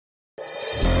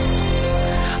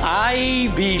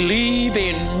I believe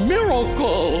in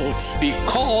miracles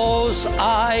because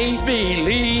I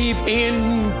believe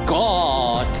in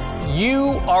God.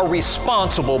 You are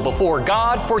responsible before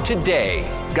God for today.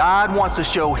 God wants to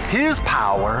show His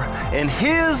power and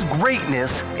His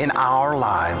greatness in our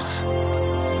lives.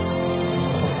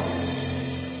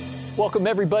 Welcome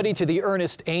everybody to the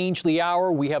Ernest Angley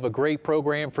Hour. We have a great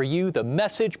program for you. The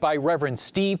message by Reverend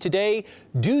Steve today,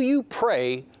 Do You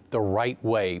Pray the Right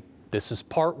Way? This is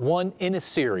part one in a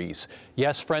series.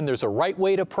 Yes, friend, there's a right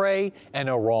way to pray and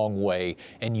a wrong way.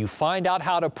 And you find out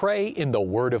how to pray in the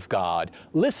Word of God.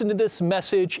 Listen to this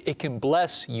message. It can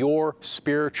bless your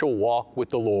spiritual walk with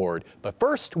the Lord. But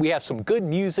first, we have some good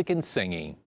music and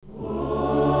singing.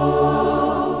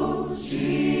 Oh,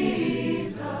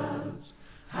 Jesus,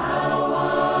 how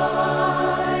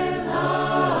I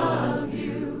love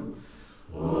you.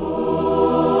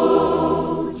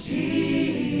 Oh,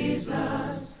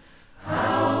 Jesus,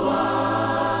 how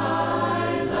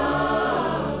I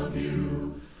love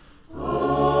you.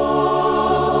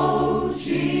 Oh,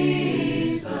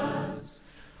 Jesus,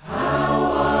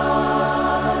 how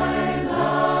I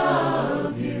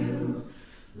love you.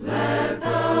 Let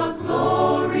the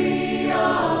glory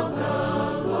of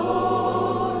the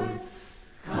Lord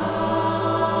come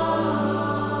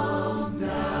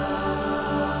down.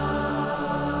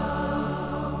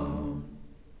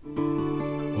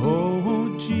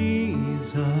 Oh,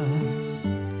 Jesus,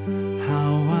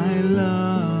 how I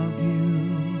love you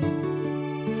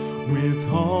with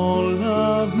all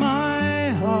of my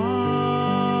heart.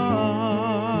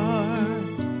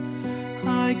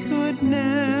 I could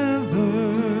never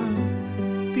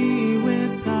be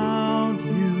without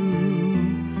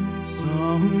you.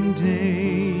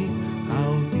 Someday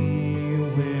I'll be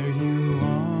where you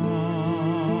are.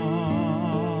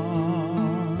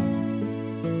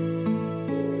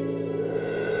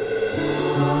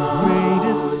 The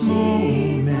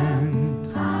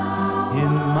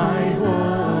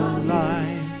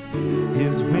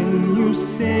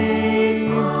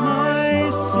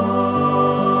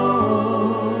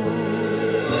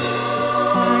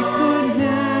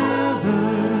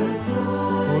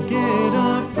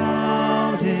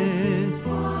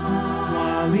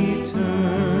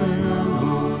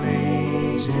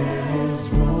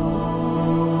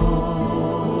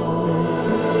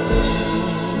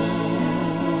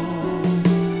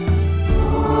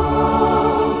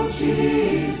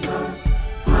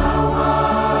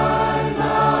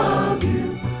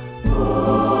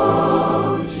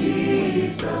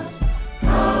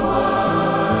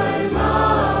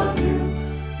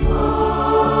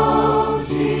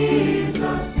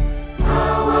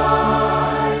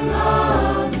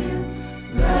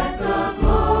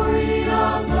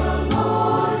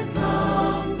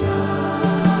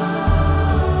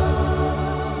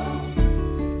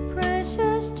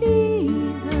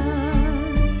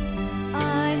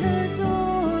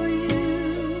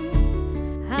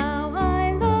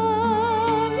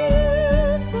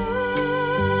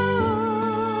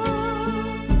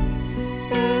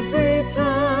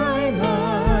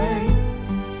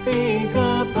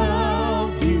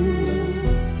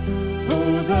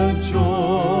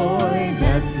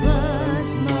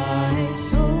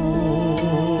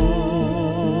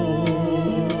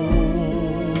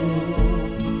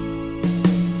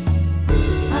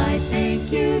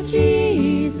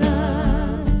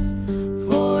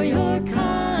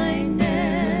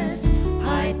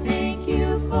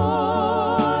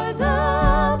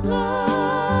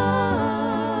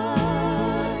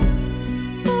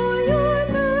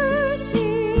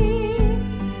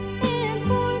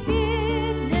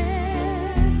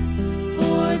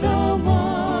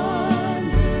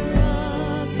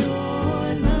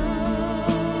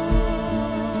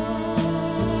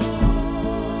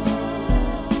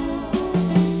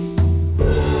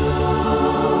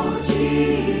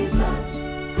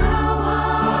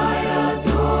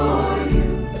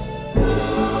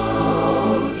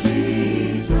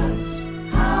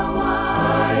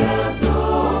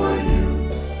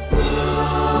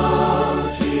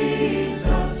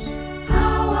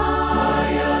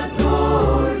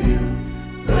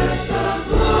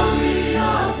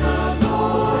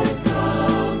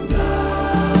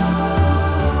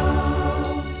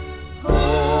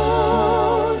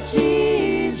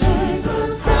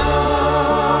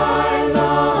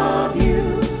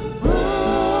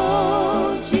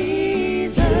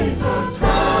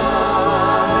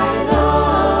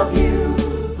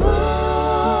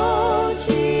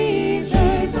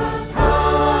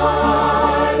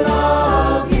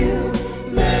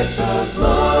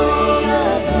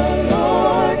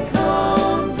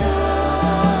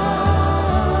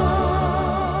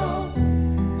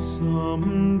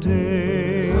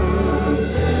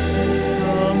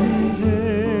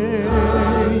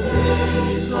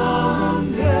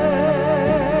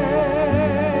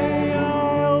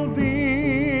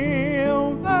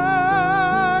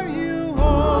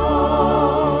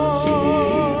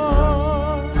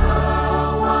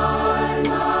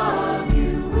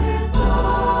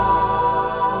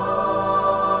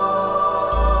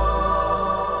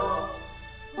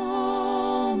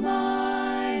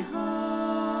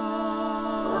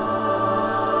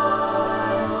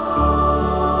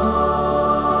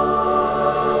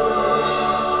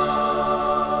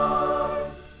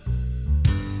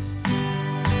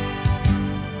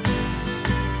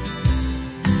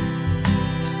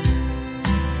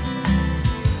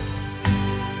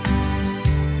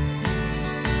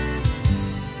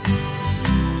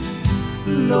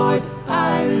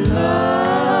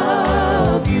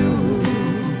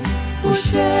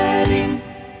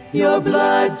your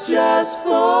blood just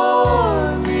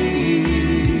for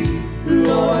me.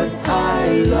 Lord,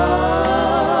 I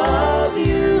love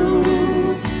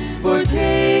you for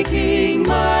taking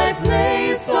my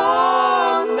place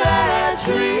on that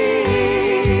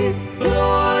tree.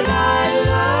 Lord, I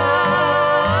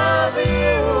love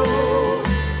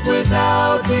you.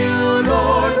 Without you,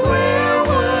 Lord, where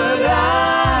would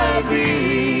I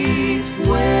be?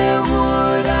 Where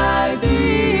would I be?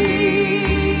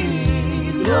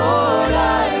 Lord,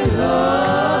 I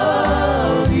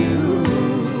love you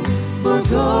for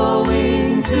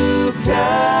going to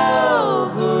Calvary.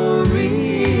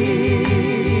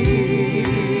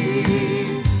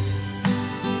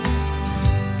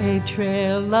 A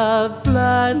trail of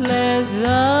blood led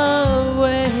the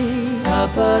way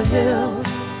up a hill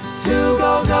to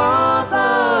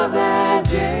Golgotha that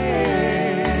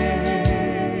day.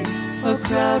 A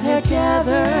crowd had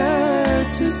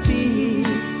gathered to see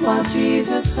while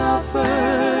Jesus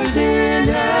suffered in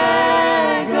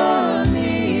agony.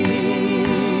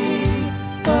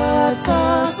 But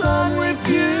the sun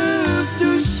refused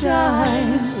to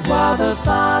shine while the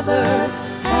Father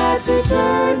had to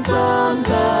turn from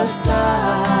the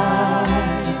sight.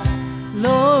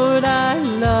 Lord, I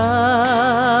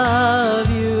love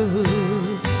you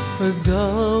for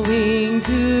going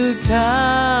to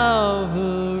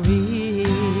Calvary.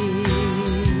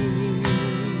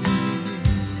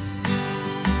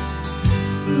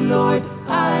 Lord,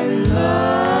 I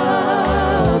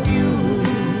love you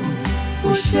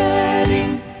for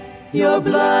shedding your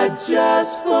blood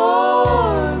just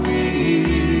for me.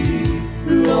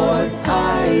 Lord,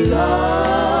 I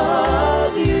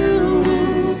love you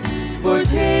for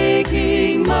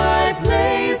taking my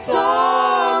place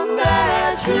on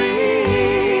that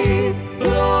tree.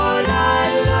 Lord,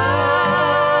 I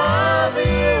love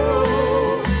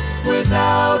you.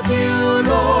 Without you,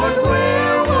 Lord,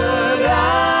 where would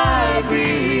I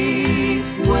be?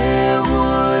 Where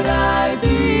would I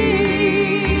be?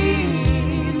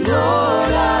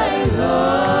 Lord, I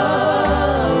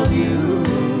love you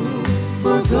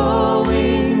for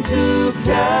going to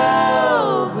Calvary.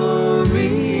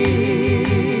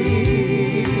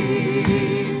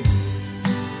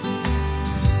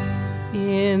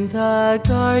 In the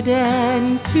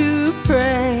garden to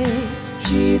pray,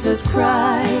 Jesus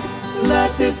cried,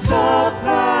 let this cup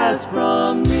pass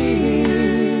from me.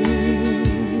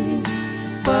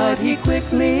 But he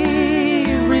quickly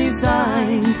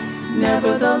resigned,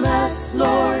 nevertheless,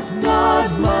 Lord,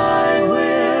 not my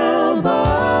will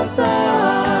but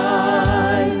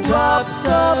thine. Drops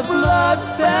of blood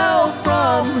fell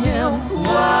from him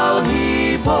while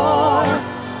he bore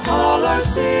all our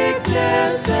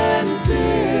sickness and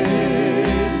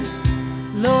sin.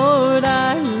 Lord,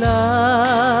 I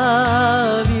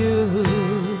love you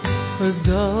for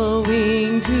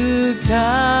going to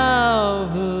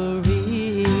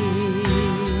Calvary.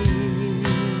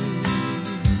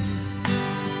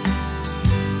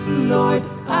 Lord,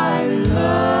 I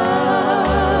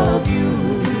love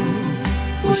you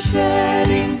for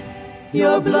shedding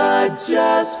your blood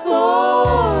just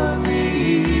for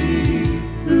me.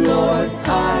 Lord,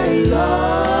 I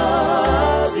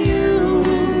love you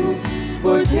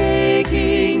for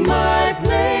taking my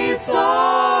place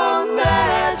on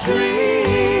that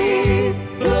tree.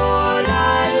 Lord,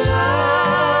 I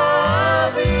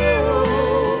love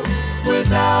you.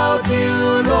 Without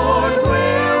you, Lord,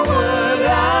 where would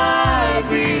I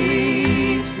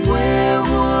be? Where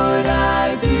would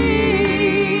I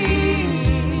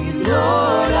be?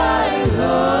 Lord, I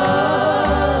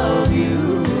love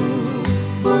you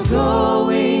for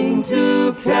going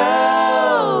to Calvary.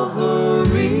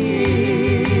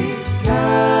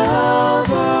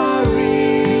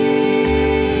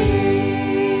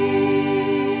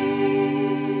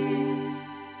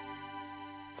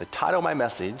 The title of my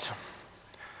message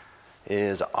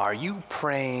is, Are You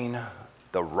Praying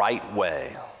the Right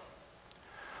Way?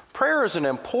 Prayer is an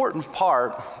important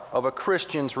part of a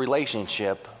Christian's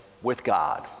relationship with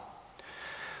God.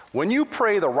 When you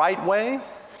pray the right way,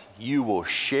 you will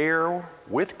share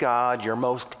with God your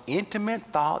most intimate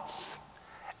thoughts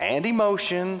and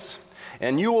emotions,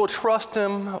 and you will trust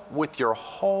Him with your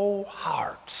whole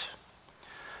heart.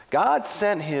 God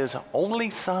sent His only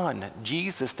Son,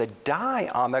 Jesus, to die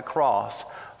on the cross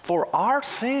for our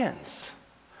sins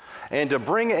and to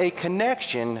bring a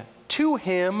connection to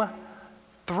Him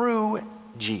through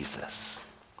Jesus.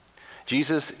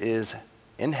 Jesus is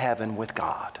in heaven with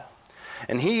God,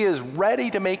 and He is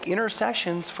ready to make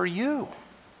intercessions for you.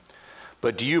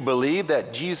 But do you believe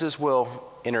that Jesus will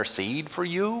intercede for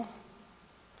you?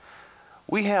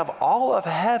 We have all of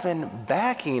heaven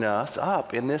backing us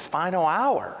up in this final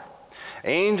hour.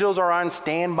 Angels are on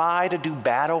standby to do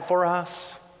battle for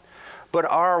us. But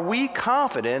are we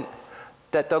confident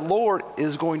that the Lord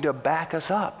is going to back us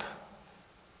up?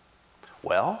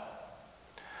 Well,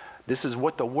 this is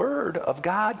what the Word of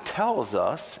God tells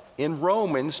us in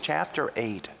Romans chapter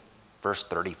 8, verse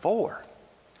 34.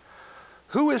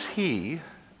 Who is he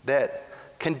that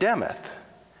condemneth?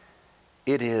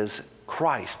 It is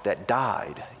Christ that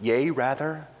died, yea,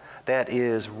 rather, that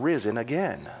is risen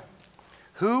again,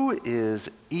 who is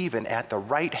even at the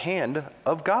right hand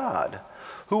of God,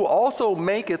 who also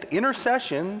maketh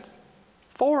intercession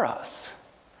for us.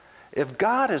 If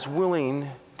God is willing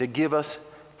to give us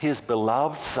his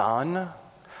beloved Son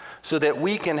so that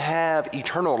we can have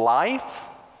eternal life,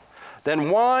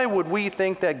 then why would we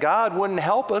think that God wouldn't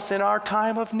help us in our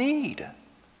time of need?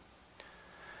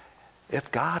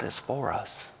 If God is for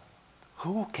us,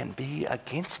 who can be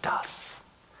against us?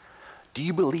 Do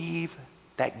you believe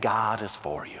that God is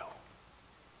for you?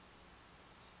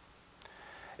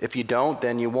 If you don't,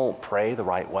 then you won't pray the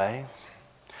right way,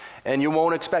 and you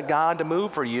won't expect God to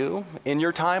move for you in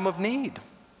your time of need.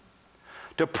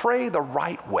 To pray the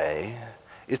right way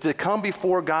is to come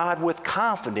before God with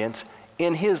confidence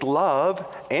in his love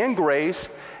and grace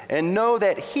and know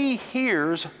that he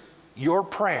hears your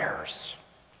prayers.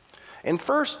 In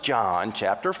 1 John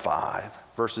chapter 5,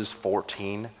 verses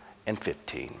 14 and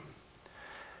 15.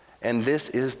 And this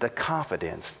is the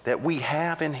confidence that we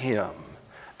have in him,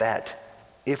 that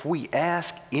if we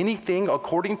ask anything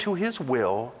according to his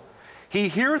will, he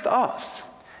heareth us.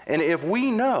 And if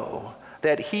we know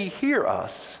that he hear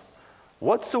us,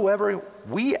 whatsoever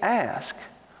we ask,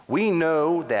 we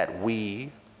know that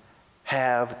we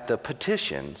have the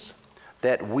petitions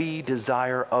that we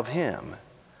desire of him.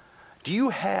 Do you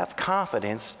have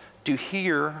confidence to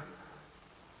hear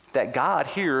that God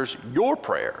hears your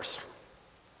prayers?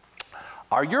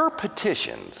 Are your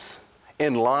petitions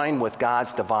in line with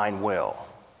God's divine will?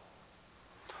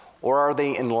 Or are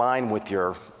they in line with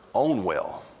your own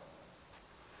will?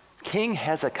 King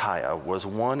Hezekiah was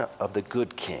one of the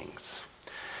good kings,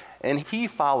 and he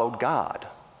followed God.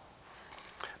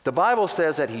 The Bible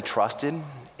says that he trusted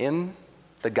in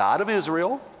the God of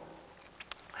Israel,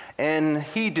 and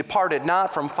he departed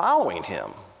not from following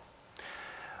him,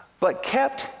 but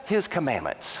kept his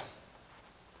commandments.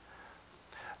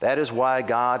 That is why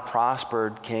God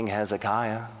prospered King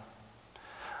Hezekiah.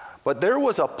 But there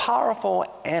was a powerful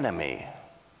enemy,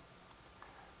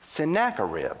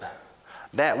 Sennacherib,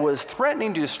 that was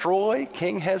threatening to destroy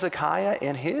King Hezekiah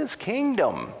and his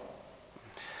kingdom.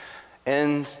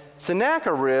 And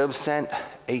Sennacherib sent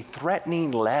a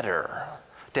threatening letter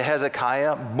to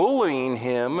Hezekiah, bullying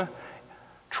him,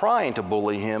 trying to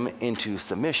bully him into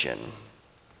submission.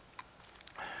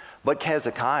 But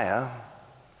Hezekiah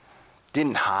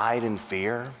didn't hide in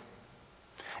fear.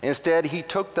 Instead, he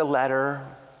took the letter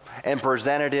and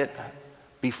presented it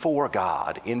before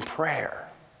God in prayer.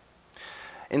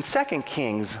 In 2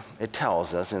 Kings, it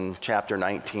tells us in chapter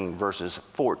 19, verses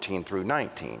 14 through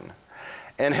 19,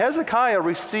 and Hezekiah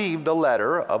received the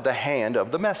letter of the hand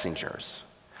of the messengers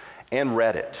and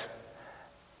read it.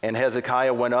 And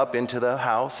Hezekiah went up into the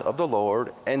house of the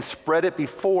Lord and spread it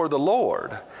before the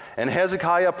Lord. And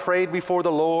Hezekiah prayed before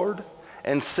the Lord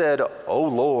and said, O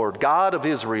Lord, God of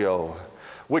Israel,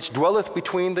 which dwelleth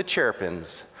between the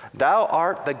cherubims, thou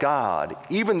art the God,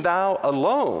 even thou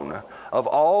alone, of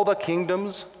all the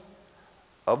kingdoms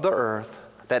of the earth,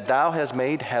 that thou hast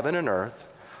made heaven and earth.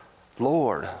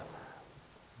 Lord,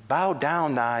 bow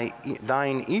down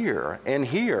thine ear and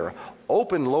hear.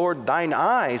 Open, Lord, thine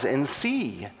eyes and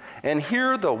see, and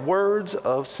hear the words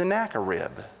of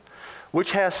Sennacherib,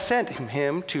 which has sent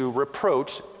him to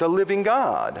reproach the living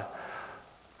God.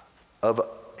 Of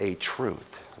a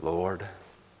truth, Lord,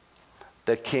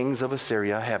 the kings of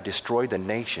Assyria have destroyed the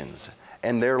nations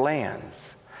and their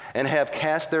lands, and have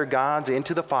cast their gods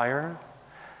into the fire.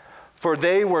 For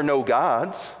they were no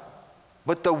gods,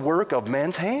 but the work of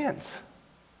men's hands,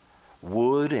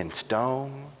 wood and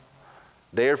stone.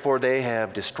 Therefore they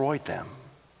have destroyed them.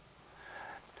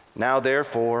 Now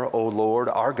therefore, O Lord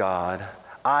our God,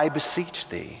 I beseech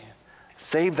thee,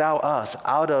 save thou us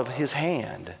out of his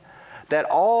hand, that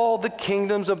all the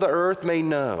kingdoms of the earth may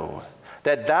know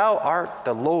that thou art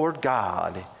the Lord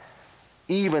God,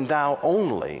 even thou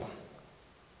only.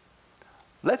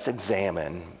 Let's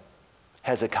examine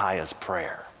Hezekiah's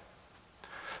prayer.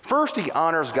 First, he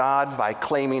honors God by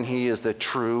claiming he is the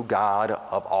true God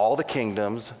of all the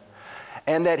kingdoms,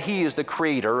 and that he is the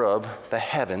creator of the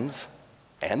heavens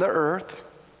and the earth.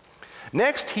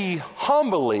 Next, he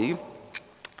humbly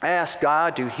asks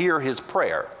God to hear his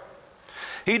prayer.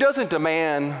 He doesn't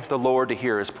demand the Lord to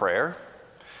hear his prayer.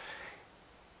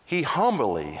 he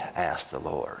humbly asked the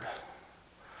Lord.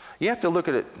 You have to look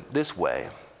at it this way.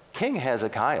 King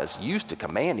Hezekiah is used to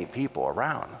commanding people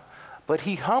around, but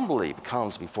he humbly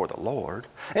comes before the Lord,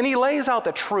 and he lays out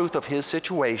the truth of his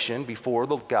situation before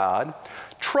the God,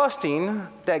 trusting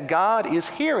that God is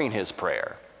hearing his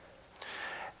prayer.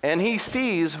 And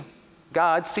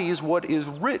God sees what is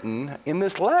written in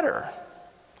this letter.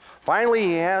 Finally,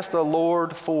 he asked the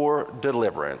Lord for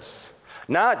deliverance,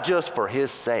 not just for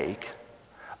his sake,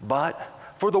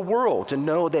 but for the world to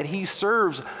know that he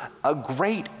serves a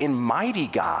great and mighty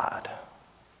God.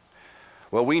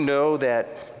 Well, we know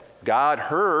that God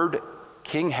heard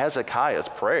King Hezekiah's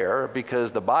prayer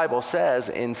because the Bible says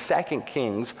in 2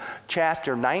 Kings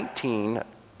chapter 19,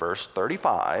 verse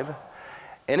 35,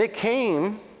 and it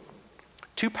came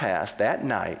to pass that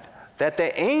night that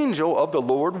the angel of the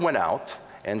Lord went out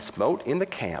and smote in the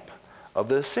camp of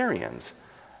the Assyrians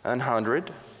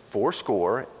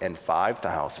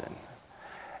 185,000.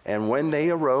 And when they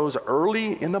arose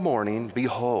early in the morning,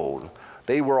 behold,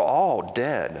 they were all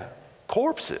dead,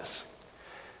 corpses.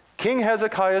 King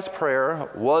Hezekiah's prayer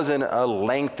wasn't a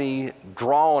lengthy,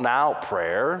 drawn-out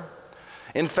prayer.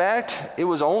 In fact, it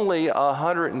was only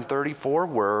 134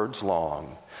 words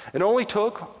long. It only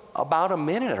took about a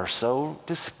minute or so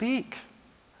to speak.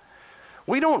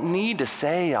 We don't need to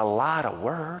say a lot of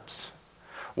words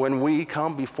when we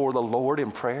come before the Lord in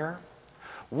prayer.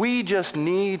 We just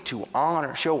need to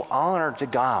show honor to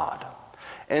God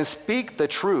and speak the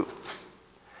truth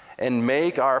and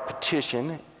make our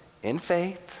petition in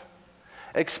faith,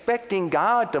 expecting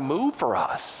God to move for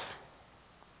us.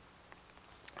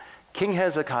 King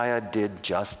Hezekiah did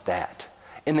just that.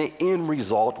 And the end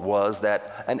result was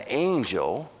that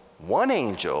one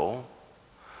angel,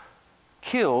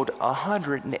 killed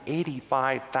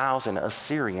 185,000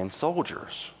 Assyrian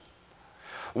soldiers.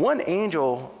 One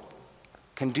angel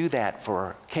can do that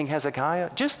for King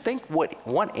Hezekiah. Just think what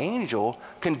one angel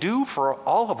can do for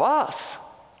all of us.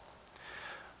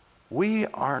 We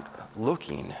aren't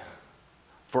looking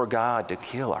for God to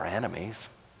kill our enemies.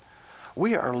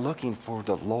 We are looking for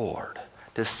the Lord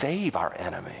to save our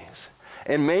enemies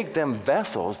and make them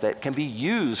vessels that can be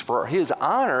used for his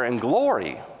honor and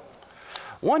glory.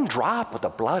 One drop of the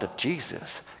blood of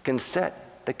Jesus can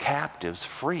set the captives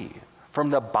free from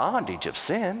the bondage of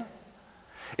sin.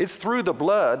 It's through the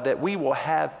blood that we will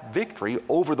have victory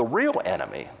over the real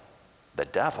enemy, the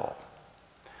devil.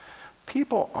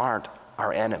 People aren't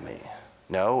our enemy.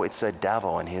 No, it's the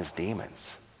devil and his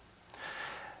demons.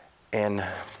 And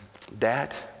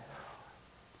that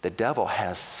the devil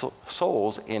has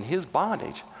souls in his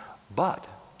bondage. But,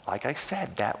 like I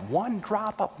said, that one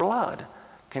drop of blood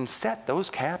can set those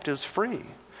captives free.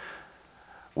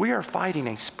 We are fighting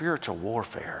a spiritual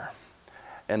warfare,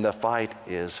 and the fight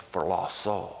is for lost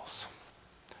souls.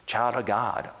 Child of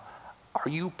God, are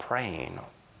you praying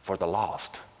for the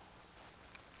lost?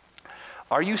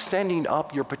 Are you sending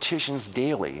up your petitions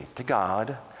daily to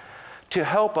God to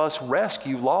help us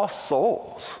rescue lost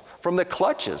souls from the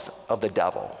clutches of the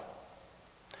devil?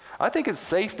 I think it's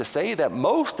safe to say that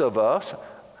most of us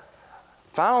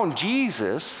found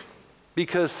Jesus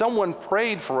because someone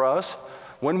prayed for us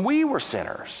when we were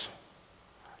sinners.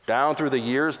 Down through the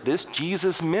years, this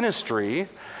Jesus ministry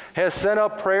has sent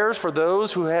up prayers for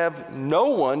those who have no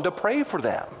one to pray for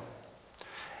them.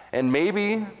 And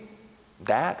maybe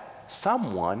that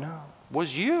someone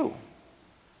was you.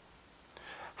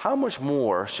 How much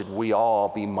more should we all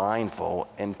be mindful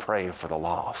and pray for the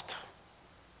lost?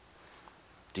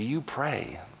 Do you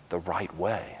pray the right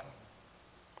way?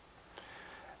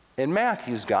 In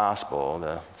Matthew's gospel,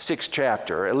 the 6th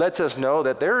chapter, it lets us know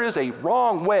that there is a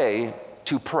wrong way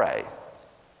to pray.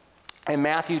 In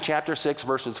Matthew chapter 6,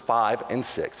 verses 5 and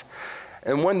 6.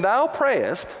 And when thou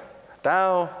prayest,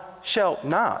 thou shalt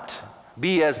not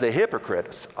be as the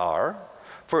hypocrites are,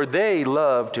 for they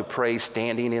love to pray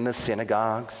standing in the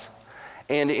synagogues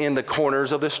and in the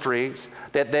corners of the streets,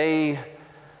 that they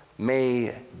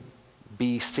may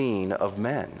be seen of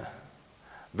men.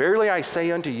 Verily I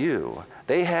say unto you,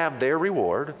 they have their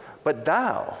reward. But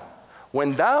thou,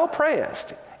 when thou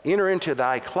prayest, enter into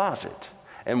thy closet,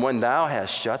 and when thou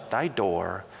hast shut thy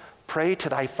door, pray to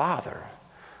thy Father,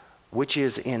 which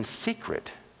is in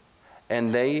secret,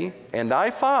 and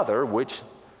thy Father, which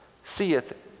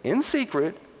seeth in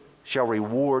secret, shall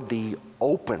reward thee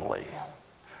openly.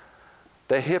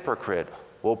 The hypocrite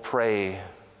will pray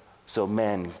so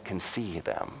men can see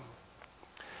them.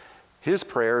 His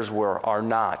prayers are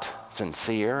not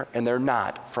sincere, and they're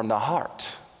not from the heart.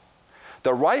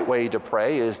 The right way to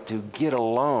pray is to get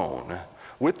alone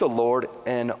with the Lord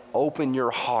and open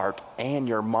your heart and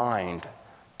your mind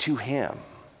to him.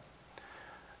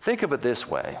 Think of it this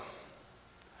way.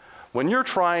 When you're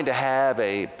trying to have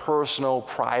a personal,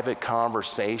 private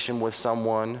conversation with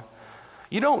someone,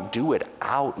 you don't do it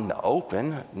out in the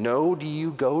open. No, do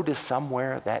you go to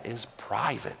somewhere that is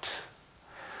private.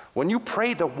 When you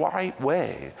pray the right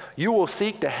way, you will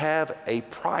seek to have a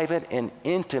private and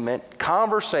intimate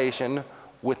conversation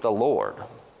with the Lord.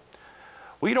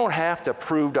 We don't have to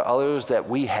prove to others that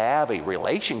we have a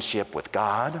relationship with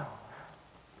God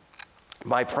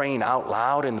by praying out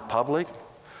loud in the public.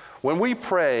 When we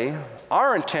pray,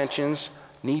 our intentions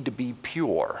need to be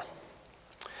pure.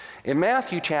 In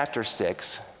Matthew chapter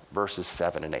 6, verses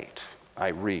 7 and 8, I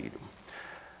read,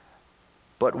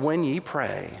 "But when ye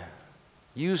pray,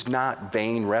 use not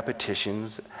vain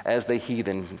repetitions as the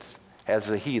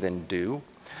heathen do,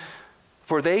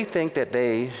 for they think that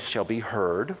they shall be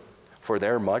heard for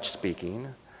their much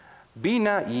speaking. Be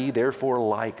not ye therefore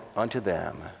like unto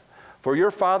them, for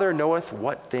your Father knoweth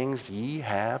what things ye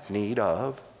have need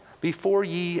of, before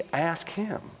ye ask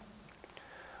him."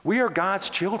 We are God's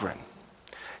children.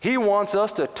 He wants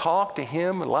us to talk to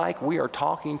him like we are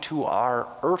talking to our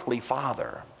earthly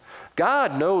father.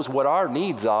 God knows what our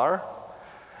needs are,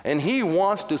 and he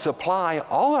wants to supply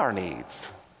all our needs.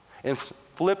 In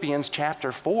Philippians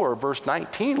chapter 4, verse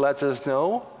 19 lets us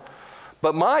know,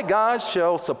 "But my God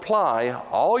shall supply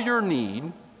all your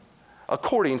need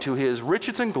according to his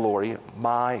riches and glory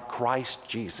by Christ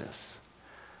Jesus."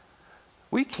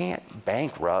 We can't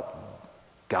bankrupt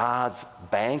God's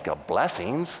bank of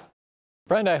blessings.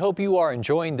 Friend, I hope you are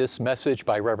enjoying this message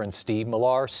by Reverend Steve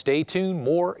Millar. Stay tuned,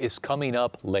 more is coming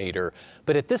up later.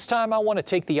 But at this time, I want to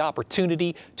take the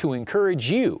opportunity to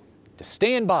encourage you to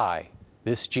stand by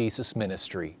this Jesus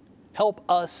ministry. Help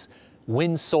us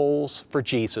win souls for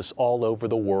Jesus all over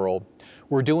the world.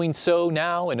 We're doing so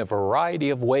now in a variety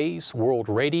of ways: world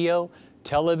radio,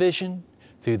 television,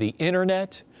 through the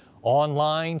internet,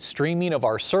 online streaming of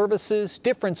our services,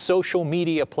 different social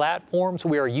media platforms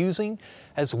we are using,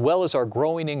 as well as our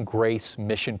Growing in Grace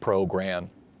mission program.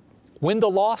 Win the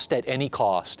lost at any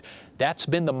cost. That's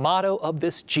been the motto of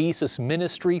this Jesus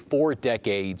ministry for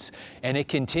decades, and it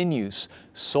continues.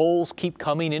 Souls keep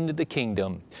coming into the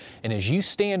kingdom. And as you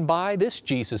stand by this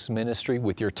Jesus ministry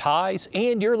with your tithes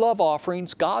and your love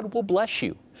offerings, God will bless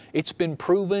you. It's been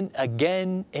proven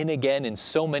again and again in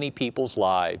so many people's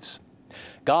lives.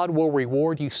 God will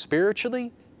reward you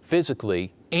spiritually,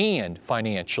 physically, and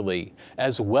financially,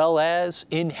 as well as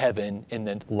in heaven in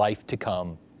the life to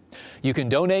come. You can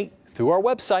donate through our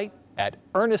website at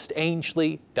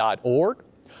ernestangely.org,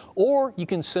 or you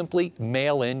can simply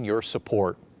mail in your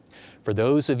support. For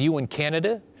those of you in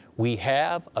Canada, we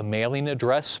have a mailing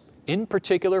address in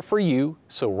particular for you,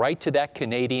 so write to that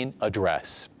Canadian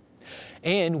address.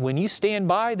 And when you stand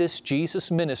by this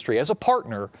Jesus ministry as a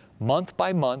partner, month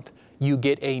by month, you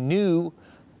get a new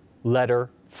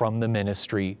letter from the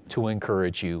ministry to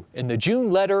encourage you. In the June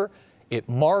letter, it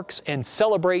marks and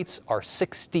celebrates our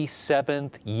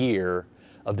 67th year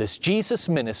of this Jesus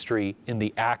ministry in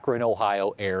the Akron,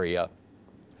 Ohio area.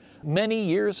 Many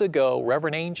years ago,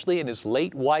 Reverend Angley and his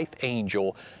late wife,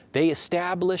 Angel, they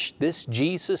established this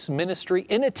Jesus ministry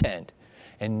in a tent.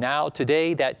 And now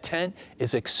today that tent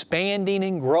is expanding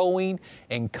and growing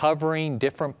and covering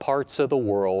different parts of the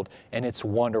world, and it's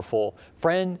wonderful.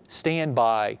 Friend, stand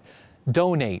by,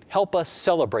 donate, help us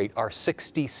celebrate our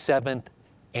 67th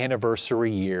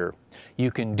anniversary year. You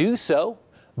can do so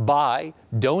by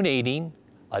donating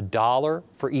 $1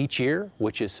 for each year,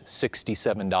 which is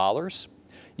 $67.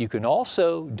 You can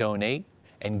also donate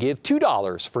and give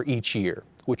 $2 for each year,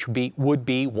 which would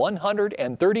be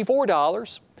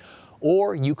 $134.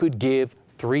 Or you could give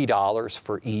 $3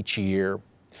 for each year,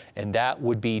 and that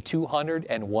would be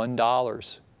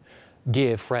 $201.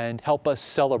 Give, friend, help us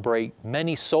celebrate.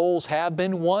 Many souls have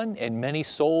been won, and many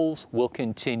souls will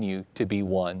continue to be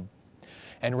won.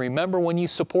 And remember, when you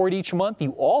support each month,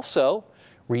 you also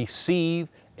receive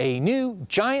a new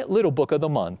Giant Little Book of the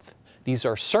Month. These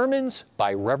are sermons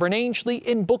by Reverend Angley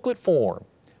in booklet form,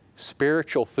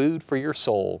 spiritual food for your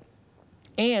soul.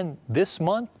 And this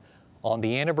month, on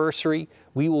the anniversary,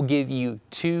 we will give you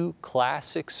 2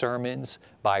 classic sermons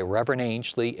by Reverend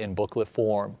Angley in booklet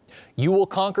form. You Will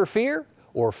Conquer Fear,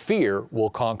 or Fear Will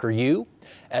Conquer You,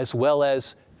 as well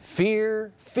as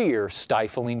Fear, Fear,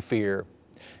 Stifling Fear.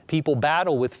 People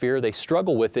battle with fear, they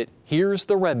struggle with it. Here's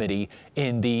the remedy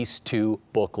in these 2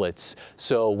 booklets.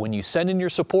 So when you send in your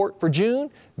support for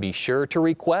June, be sure to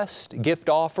request gift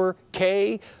offer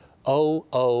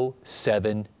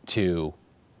K0072.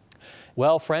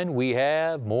 Well, friend, we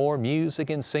have more music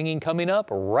and singing coming up.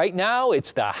 Right now,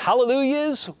 it's the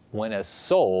Hallelujahs when a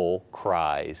soul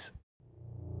cries.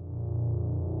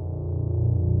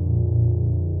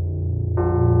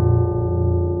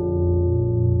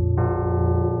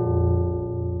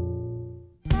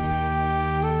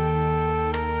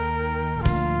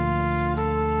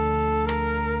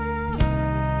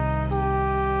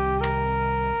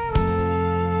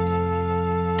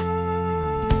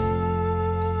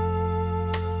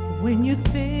 When you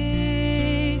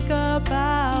think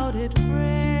about it,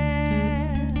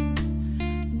 friend,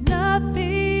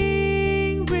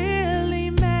 nothing really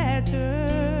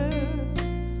matters.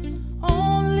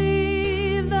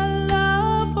 Only the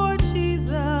love for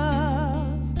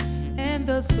Jesus and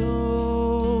the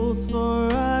souls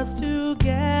for us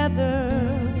together.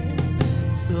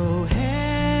 So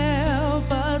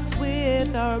help us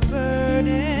with our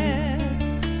burden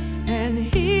and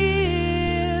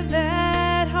hear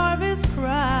that harvest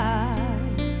cry,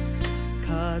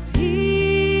 'cause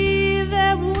he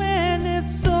that winneth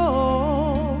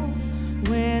souls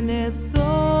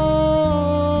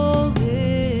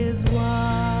is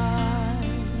wise.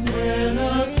 When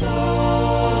a soul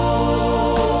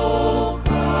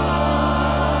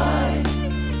cries,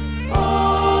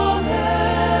 all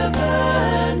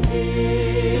heaven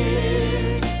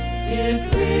hears.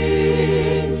 It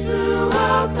rings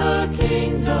throughout the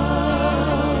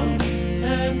kingdom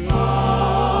and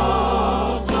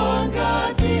falls on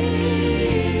God's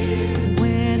ears.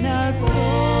 When a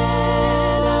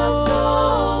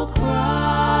soul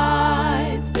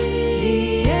cries,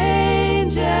 the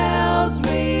angels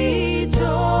rejoice.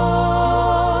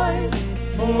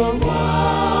 For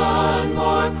one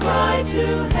more cry to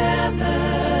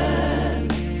heaven,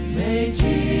 may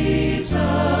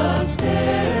Jesus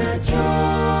their choice.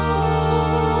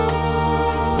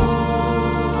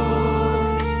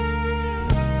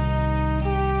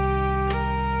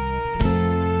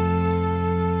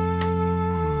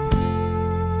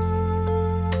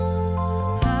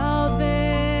 How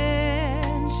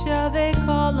then shall they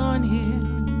call on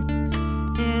him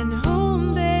in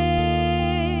whom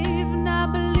they've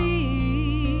not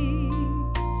believed?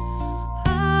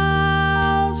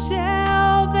 How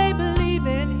shall they believe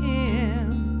in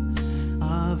him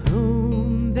of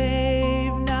whom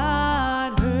they've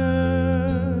not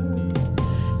heard?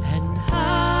 And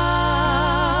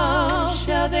how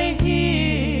shall they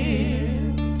hear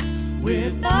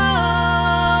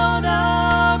without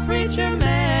a preacher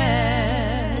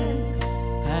man?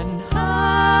 And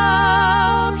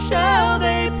how shall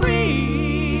they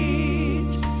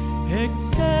preach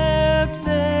except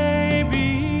they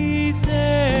be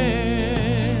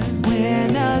sent?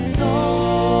 When a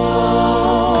soul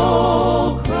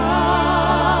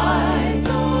cries,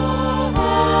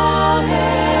 all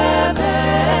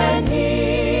heaven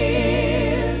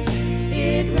hears.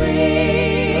 It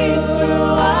rings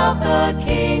throughout the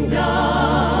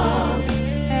kingdom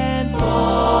and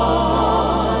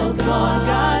falls on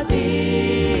God's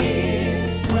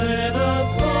ears. When a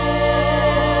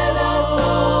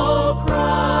soul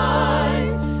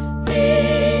cries, the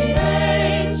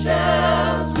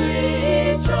angels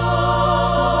rejoice.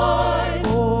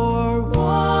 For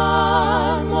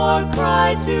one more cry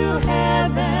to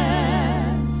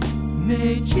heaven,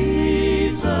 may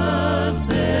Jesus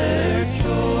their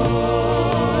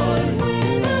choice.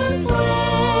 When a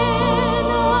soul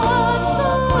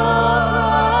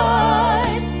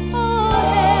cries, all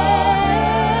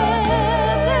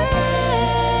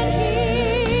heaven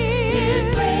hears. It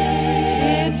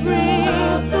rings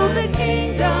through the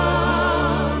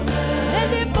kingdom and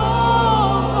it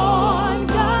falls on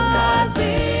God's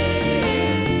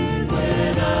ears.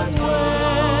 When a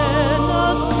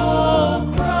soul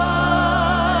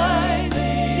cries,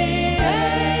 the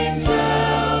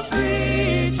angels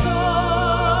rejoice.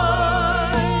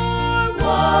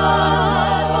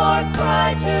 One more cry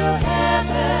to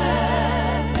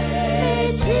heaven,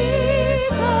 may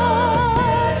Jesus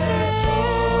their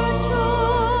choice.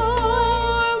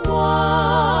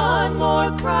 One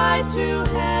more cry to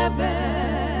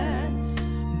heaven,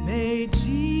 may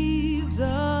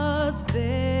Jesus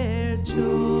their choice.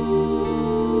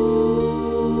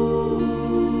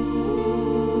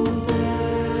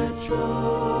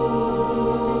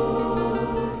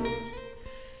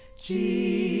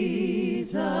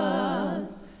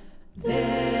 Jesus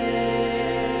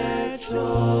their choice.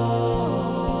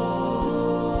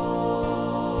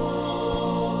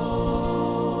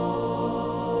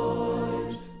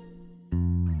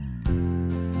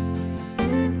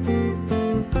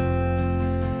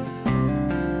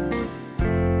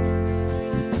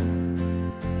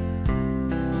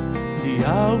 The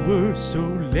hour's so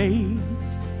late,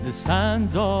 the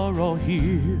signs are all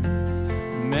here.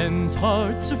 Men's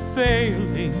hearts are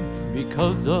failing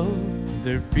because of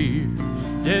their fear.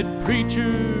 Dead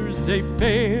preachers, they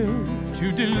fail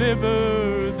to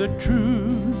deliver the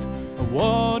truth. A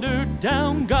watered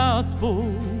down gospel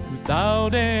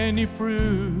without any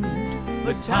fruit.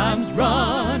 But time's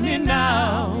running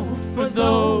out for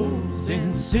those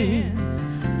in sin.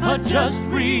 A just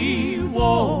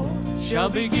reward shall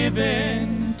be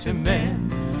given to men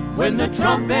when the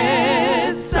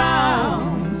trumpet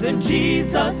sounds and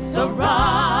Jesus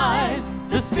arrives,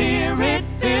 the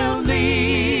Spirit-filled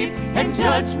leave, and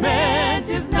judgment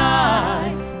is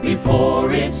nigh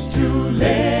before it's too late.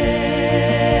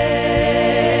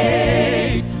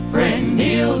 Friend,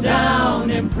 kneel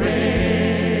down and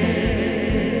pray.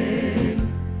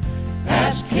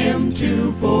 Ask Him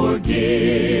to forgive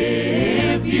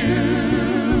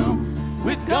you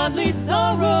with godly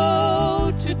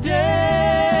sorrow today,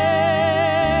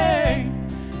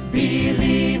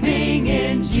 believing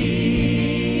in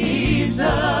Jesus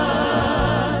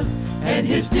and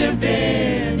His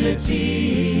divinity.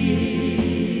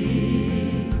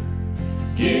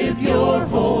 Give your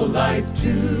whole life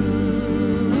to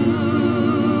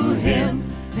Him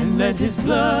and let His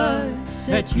blood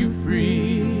set you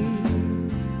free.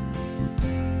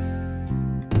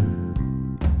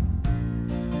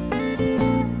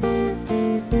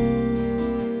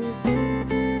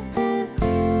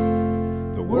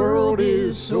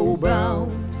 So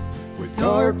bound with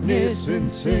darkness and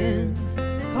sin,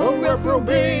 a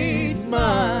reprobate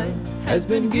mind has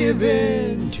been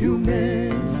given to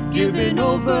men, given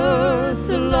over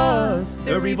to lust.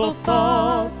 Their evil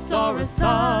thoughts are a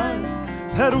sign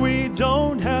that we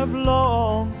don't have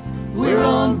long. We're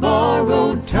on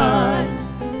borrowed time,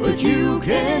 but you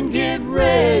can get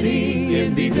ready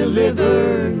and be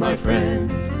delivered, my friend.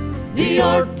 The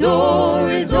ark door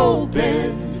is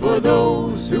open for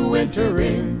those who enter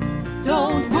in.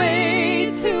 Don't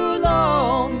wait too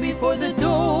long before the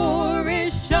door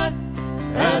is shut.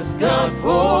 Ask God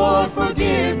for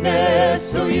forgiveness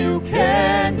so you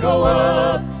can go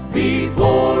up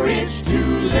before it's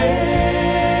too late.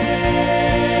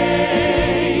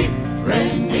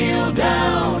 Friend, kneel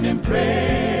down and pray.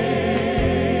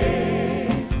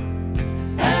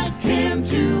 Ask Him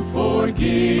to forgive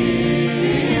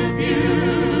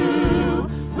you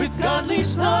with godly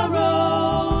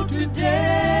sorrow today,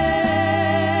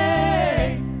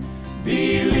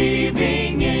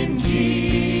 believing in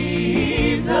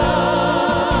Jesus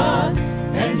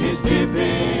and His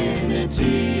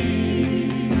divinity.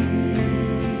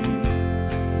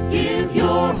 Give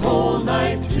your whole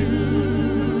life to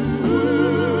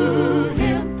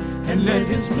Him and let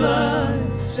His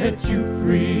blood set you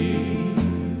free.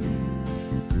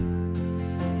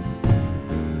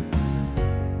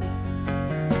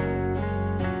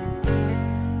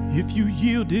 If you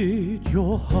yielded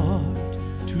your heart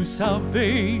to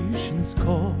salvation's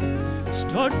call,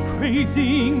 start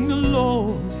praising the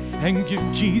Lord and give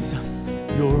Jesus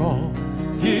your all.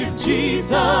 Give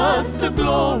Jesus the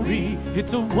glory.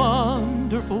 It's a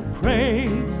wonderful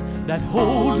praise. That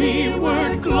holy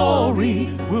word glory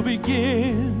will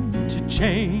begin to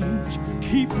change.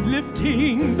 Keep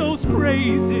lifting those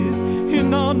praises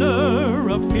in honor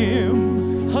of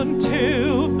Him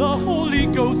until the Holy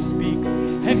Ghost speaks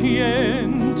and He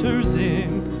enters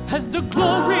in. As the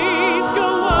glories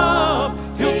go up,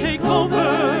 He'll take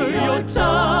over your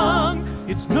tongue.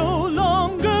 It's no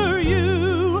longer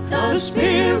you. The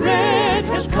Spirit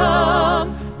has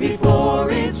come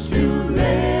before it's too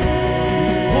late.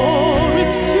 Before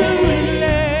it's too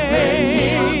late. Friend,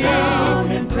 kneel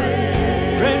down and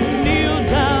pray. Friend, kneel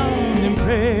down and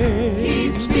pray.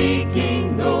 Keep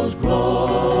speaking those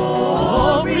glories.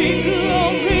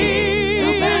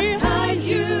 He'll baptize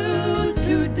you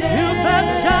today. He'll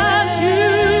baptize you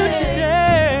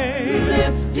today.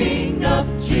 Lifting up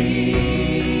Jesus.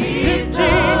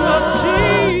 Lifting up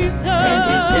Jesus. And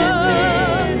His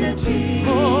divinity.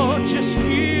 Oh, just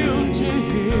yield to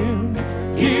Him.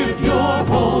 Give your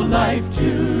whole life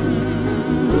to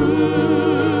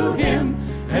Him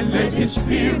and let His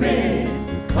Spirit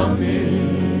come in.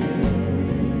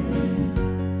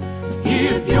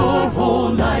 Give your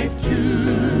whole life to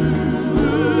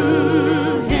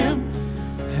Him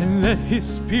And let His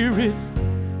Spirit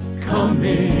come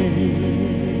in.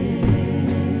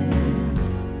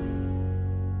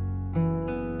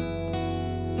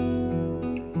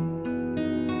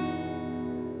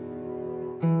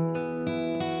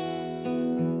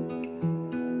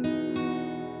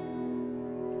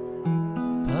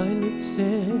 Pilate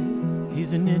said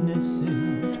He's an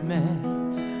innocent man.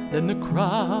 Then the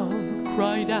crowd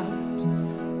cried out,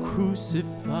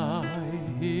 crucify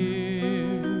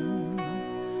Him.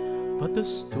 But the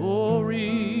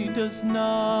story does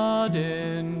not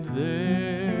end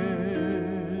there.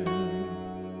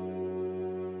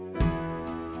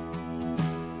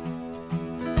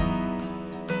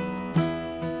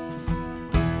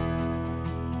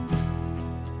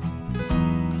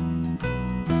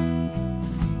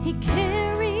 He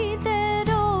carried that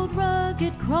old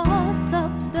rugged cross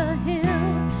up the hill.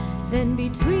 Then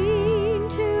between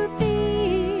two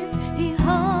thieves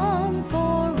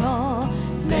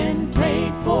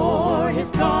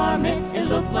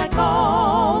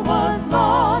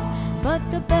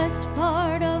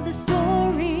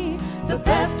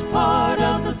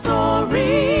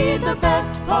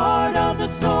the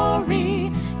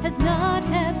story has not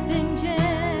happened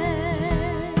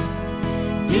yet.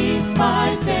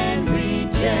 Despised and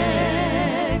rejected,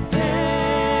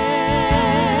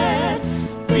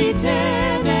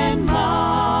 beaten and mocked,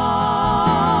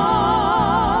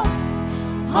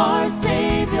 our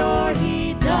Savior,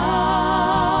 He died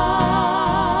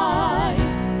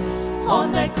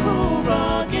on that cruel,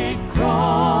 rugged cross.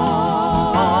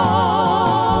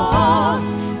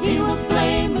 He was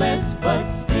blameless, but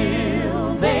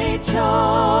still they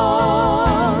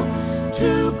chose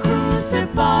to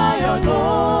crucify our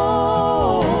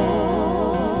Lord.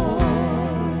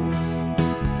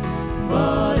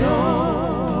 But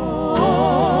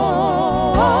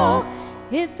oh,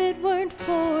 if it weren't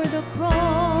for the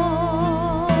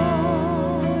cross,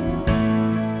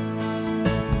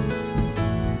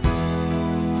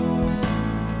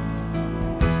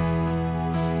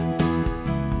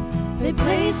 they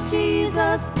placed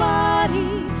Jesus'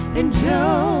 body in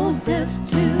Joseph's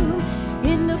tomb.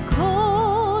 In the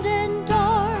cold and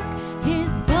dark,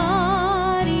 his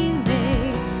body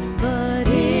lay. But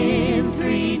in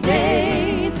 3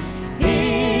 days,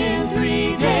 yes,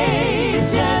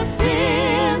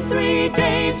 in 3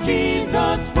 days,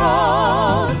 Jesus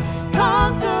rose,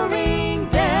 conquering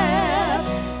death,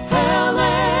 hell,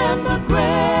 and the grave.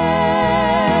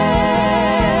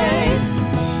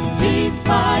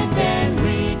 Despised and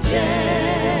rejected,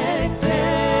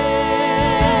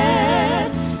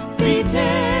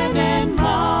 beaten and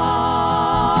mocked,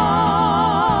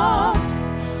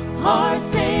 our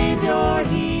Savior,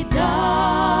 He died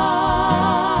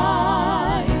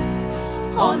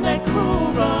on that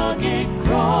cruel, rugged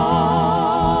cross.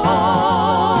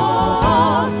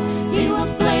 He was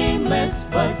blameless,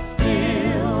 but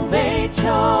still they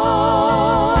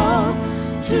chose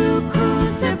to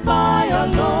crucify our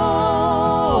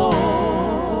Lord.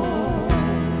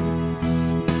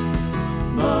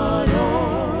 But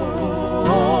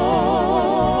oh,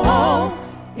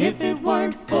 if it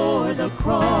weren't for the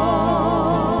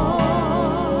cross,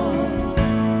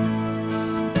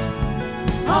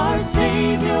 our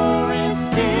Savior is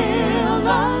still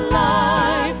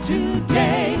alive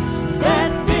today.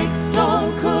 That big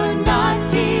stone could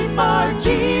not keep our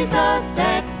Jesus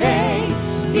at bay.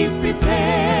 He's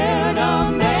prepared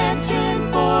a mansion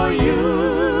for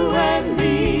you and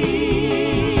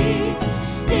me.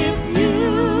 If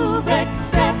you've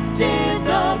accepted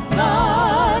the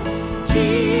blood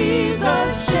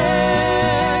Jesus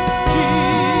shed,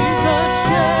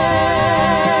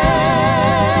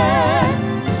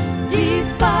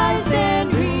 despised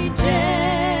and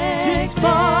rejected,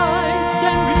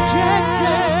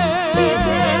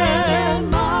 beaten and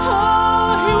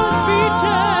mocked. He was beaten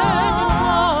and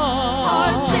mocked.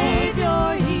 Our Savior,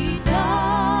 He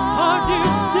died. Our dear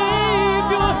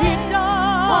Savior, He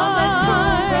died. On that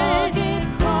cruel, rugged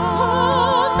cross.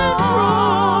 On that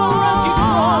cruel, rugged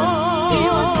cross. He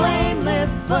was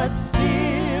blameless, but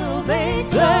still they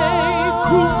chose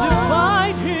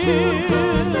crucified to Him.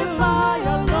 crucify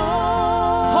our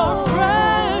Lord. Our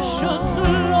precious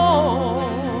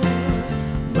Lord.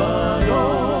 But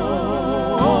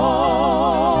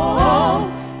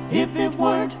oh, if it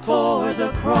weren't for the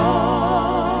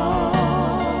cross.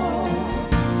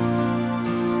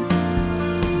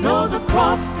 No, the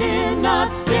cross did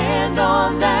not stand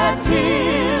on that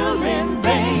hill in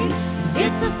vain.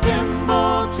 It's a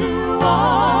symbol to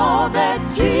all that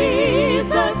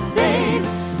Jesus saves.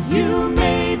 You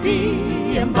may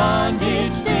be in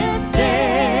bondage this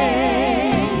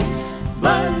day,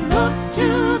 but look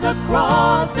to the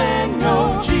cross and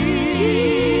know Jesus.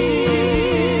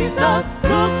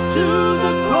 Look to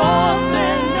the cross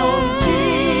and know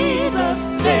Jesus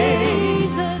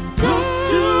saves. Look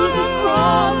to the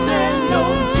cross and know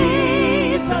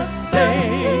Jesus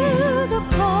saves. Look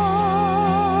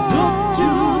to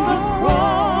the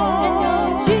cross and know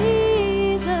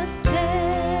Jesus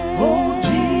saves. Oh,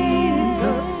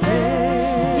 Jesus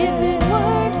saves. If it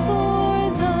weren't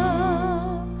for the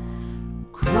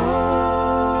cross.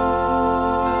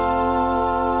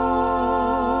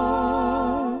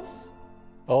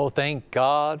 Oh, thank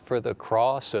God for the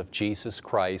cross of Jesus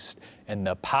Christ and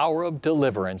the power of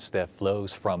deliverance that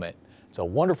flows from it. It's a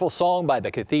wonderful song by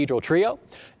the Cathedral Trio.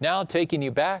 Now taking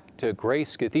you back to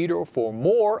Grace Cathedral for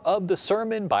more of the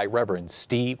sermon by Reverend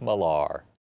Steve Millar.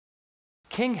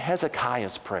 King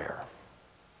Hezekiah's prayer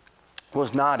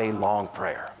was not a long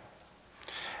prayer.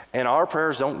 And our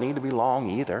prayers don't need to be long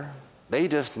either. They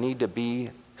just need to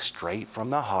be straight from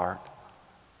the heart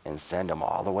and send them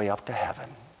all the way up to heaven.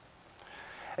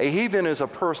 A heathen is a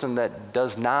person that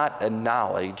does not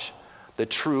acknowledge the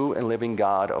true and living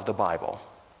God of the Bible.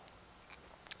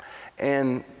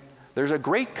 And there's a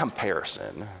great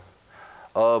comparison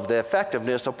of the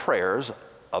effectiveness of prayers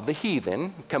of the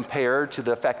heathen compared to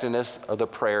the effectiveness of the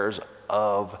prayers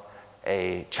of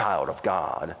a child of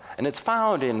God. And it's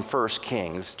found in 1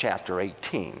 Kings chapter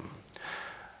 18.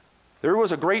 There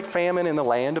was a great famine in the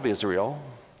land of Israel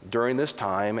during this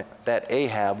time that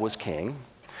Ahab was king.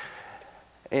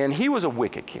 And he was a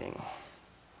wicked king.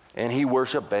 And he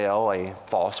worshiped Baal, a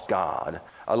false god.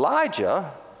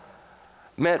 Elijah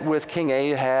met with King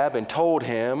Ahab and told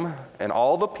him and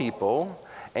all the people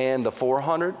and the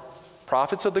 400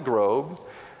 prophets of the grove,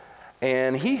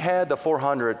 and he had the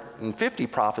 450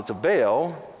 prophets of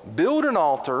Baal build an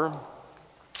altar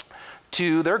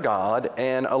to their God,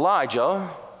 and Elijah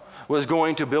was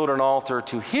going to build an altar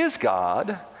to his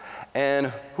God,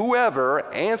 and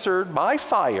whoever answered by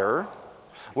fire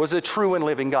was a true and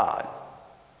living God.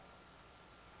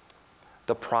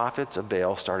 The prophets of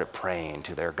Baal started praying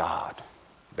to their God,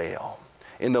 Baal,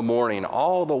 in the morning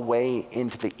all the way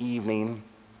into the evening,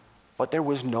 but there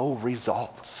was no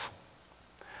results.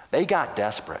 They got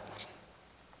desperate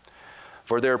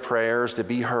for their prayers to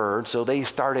be heard, so they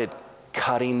started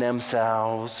cutting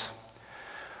themselves.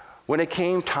 When it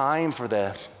came time for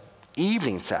the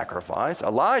evening sacrifice,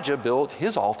 Elijah built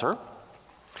his altar.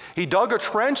 He dug a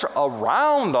trench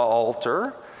around the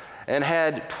altar and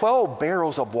had 12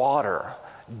 barrels of water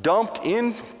dumped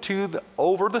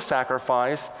over the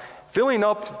sacrifice, filling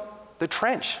up the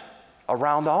trench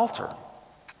around the altar.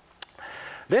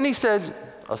 Then he said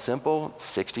a simple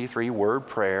 63-word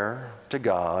prayer to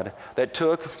God that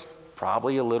took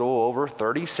probably a little over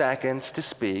 30 seconds to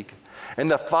speak,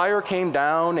 and the fire came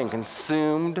down and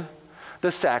consumed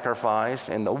the sacrifice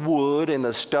and the wood and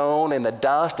the stone and the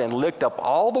dust and licked up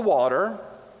all the water.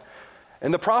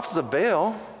 And the prophets of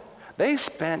Baal, they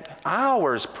spent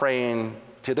hours praying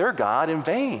to their God in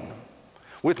vain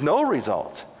with no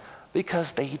results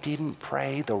because they didn't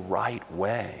pray the right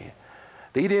way.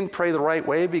 They didn't pray the right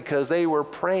way because they were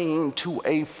praying to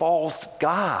a false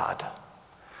god.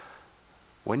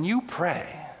 When you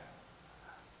pray,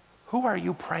 who are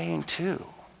you praying to?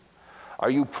 Are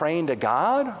you praying to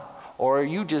God, or are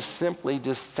you just simply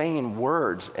just saying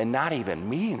words and not even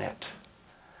meaning it?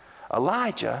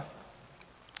 Elijah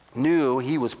knew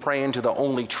he was praying to the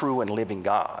only true and living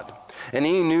God. And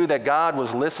he knew that God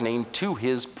was listening to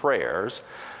his prayers.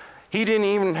 He didn't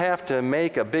even have to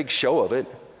make a big show of it.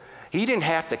 He didn't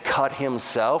have to cut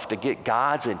himself to get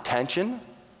God's attention.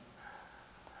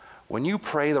 When you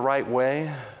pray the right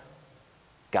way,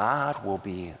 God will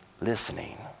be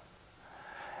listening.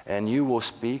 And you will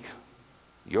speak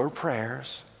your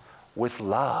prayers with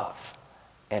love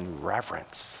and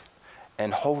reverence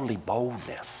and holy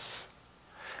boldness.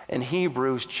 In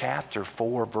Hebrews chapter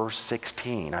 4, verse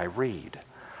 16, I read,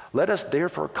 "Let us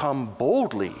therefore come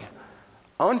boldly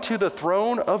unto the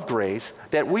throne of grace,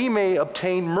 that we may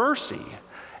obtain mercy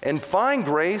and find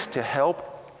grace to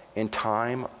help in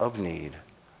time of need."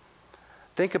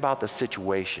 Think about the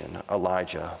situation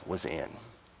Elijah was in.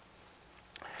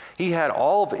 He had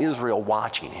all of Israel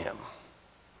watching him.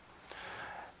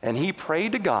 And he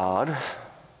prayed to God.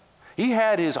 He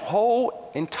had his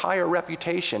whole entire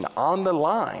reputation on the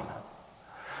line.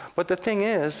 But the thing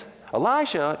is,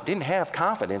 Elijah didn't have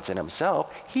confidence in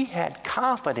himself. He had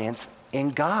confidence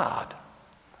in God.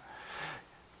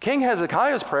 King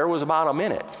Hezekiah's prayer was about a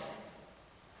minute.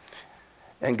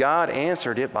 And God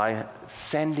answered it by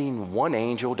sending one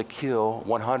angel to kill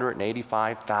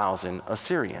 185,000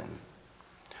 Assyrians.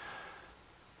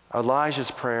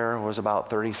 Elijah's prayer was about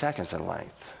 30 seconds in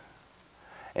length.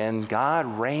 And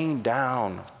God rained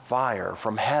down fire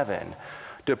from heaven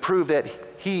to prove that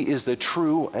he is the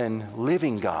true and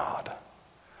living God.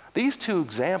 These two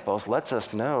examples lets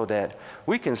us know that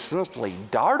we can simply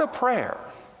dart a prayer,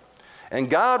 and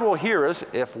God will hear us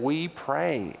if we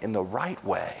pray in the right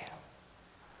way.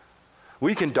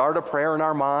 We can dart a prayer in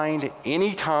our mind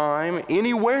anytime,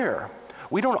 anywhere.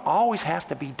 We don't always have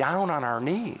to be down on our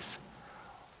knees.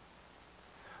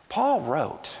 Paul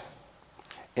wrote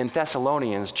in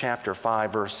Thessalonians chapter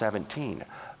 5, verse 17,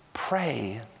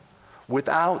 "Pray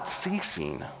without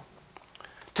ceasing."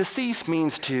 To cease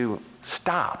means to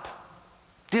stop,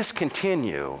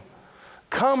 discontinue,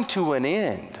 come to an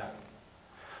end.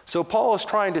 So Paul is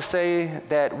trying to say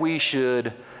that we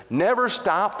should never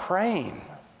stop praying,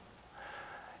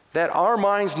 that our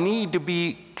minds need to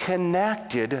be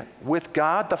connected with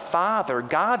God the Father,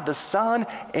 God the Son,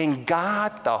 and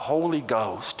God the Holy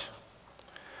Ghost.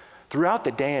 Throughout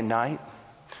the day and night,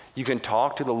 you can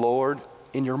talk to the Lord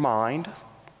in your mind.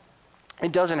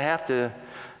 It doesn't have to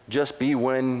just be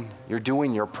when you're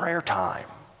doing your prayer time.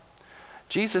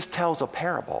 Jesus tells a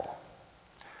parable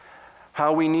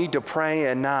how we need to pray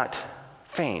and not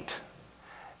faint.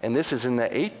 And this is in the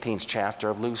 18th chapter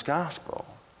of Luke's Gospel.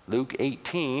 Luke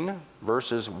 18,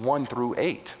 verses 1 through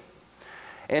 8.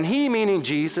 And he, meaning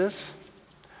Jesus,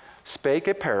 spake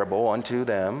a parable unto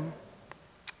them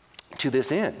to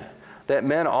this end, that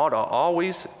men ought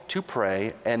always to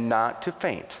pray and not to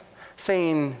faint,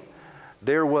 saying,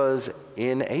 there was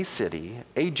in a city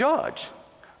a judge,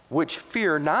 which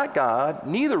feared not God,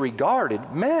 neither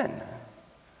regarded men.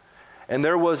 And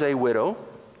there was a widow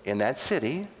in that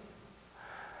city,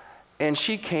 and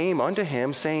she came unto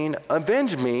him, saying,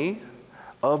 avenge me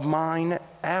of mine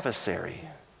adversary.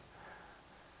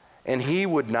 And he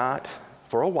would not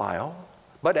for a while,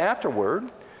 but afterward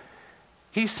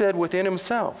he said within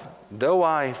himself, though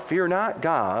I fear not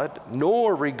God,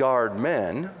 nor regard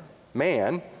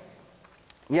man,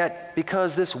 yet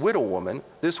because this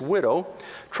widow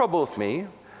troubleth me,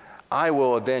 I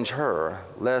will avenge her,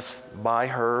 lest by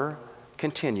her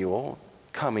continual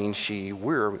coming she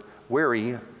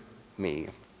weary me.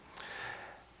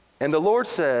 And the Lord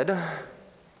said,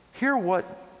 hear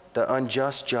what the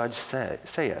unjust judge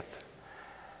saith.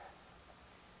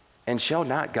 And shall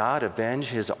not God avenge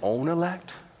his own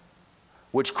elect,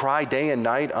 which cry day and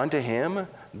night unto him,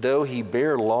 though he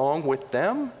bear long with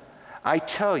them? I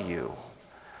tell you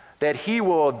that he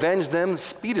will avenge them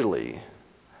speedily.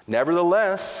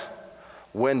 Nevertheless,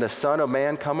 when the Son of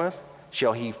Man cometh,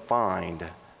 shall he find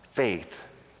faith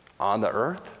on the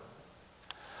earth?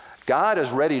 God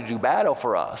is ready to do battle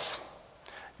for us,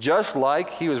 just like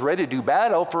he was ready to do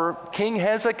battle for King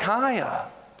Hezekiah.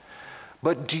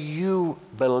 But do you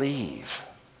believe?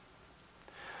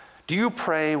 Do you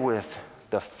pray with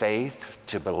the faith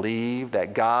to believe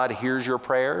that God hears your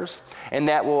prayers and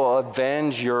that will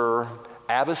avenge your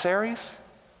adversaries?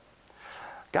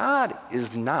 God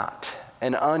is not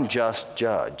an unjust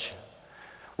judge.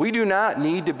 We do not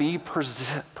need to be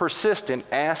persistent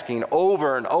asking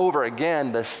over and over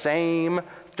again the same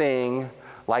thing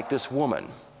like this woman.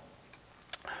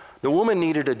 The woman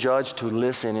needed a judge to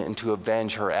listen and to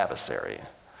avenge her adversary.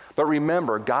 But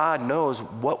remember, God knows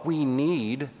what we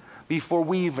need before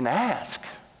we even ask.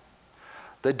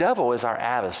 The devil is our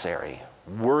adversary,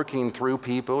 working through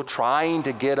people, trying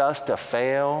to get us to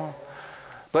fail.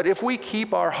 But if we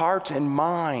keep our hearts and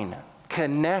mind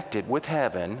connected with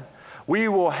heaven,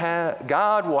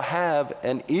 God will have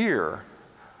an ear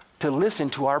to listen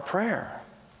to our prayer.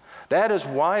 That is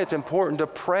why it's important to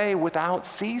pray without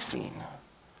ceasing.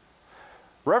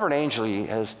 Reverend Angley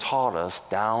has taught us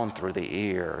down through the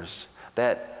years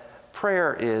that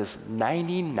prayer is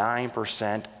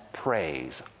 99%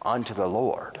 praise unto the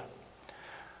Lord.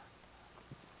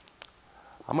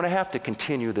 I'm going to have to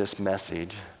continue this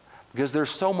message because there's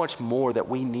so much more that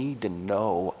we need to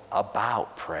know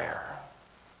about prayer.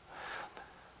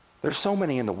 There's so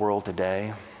many in the world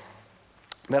today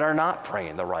that are not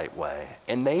praying the right way,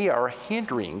 and they are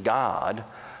hindering God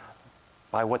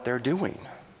by what they're doing.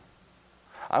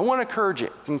 I want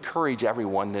to encourage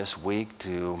everyone this week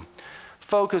to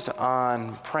focus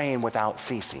on praying without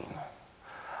ceasing.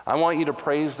 I want you to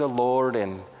praise the Lord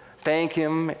and thank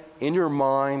him in your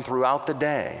mind throughout the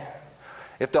day.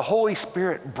 If the Holy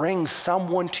Spirit brings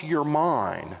someone to your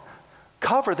mind,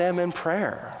 cover them in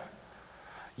prayer.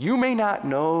 You may not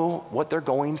know what they're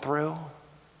going through,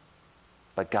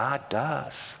 but God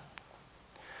does.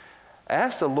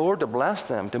 Ask the Lord to bless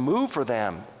them, to move for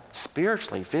them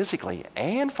spiritually, physically,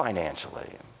 and financially.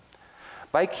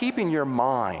 By keeping your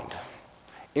mind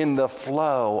in the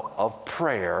flow of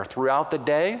prayer throughout the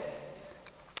day,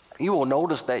 you will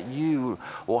notice that you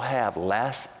will have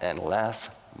less and less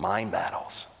mind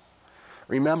battles.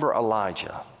 Remember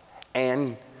Elijah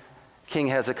and King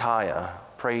Hezekiah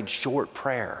prayed short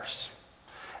prayers,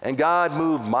 and God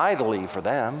moved mightily for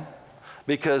them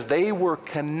because they were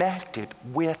connected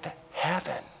with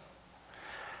heaven.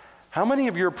 How many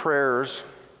of your prayers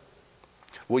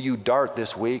will you dart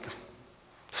this week,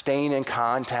 staying in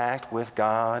contact with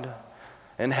God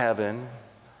and heaven?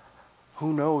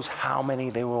 Who knows how many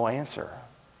they will answer?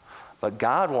 But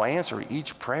God will answer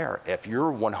each prayer if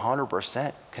you're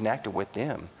 100% connected with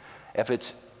him, if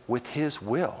it's with his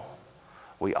will.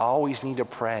 We always need to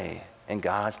pray in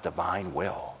God's divine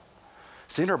will.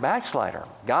 Sinner backslider,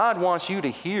 God wants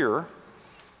to hear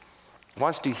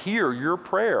your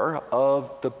prayer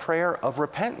of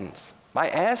repentance by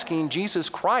asking Jesus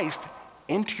Christ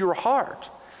into your heart.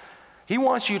 He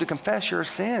wants you to confess your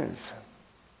sins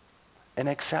and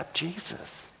accept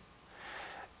Jesus.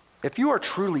 If you are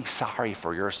truly sorry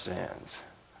for your sins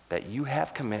that you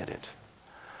have committed,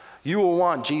 you will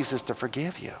want Jesus to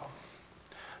forgive you.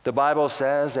 The Bible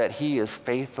says that he is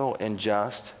faithful and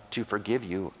just to forgive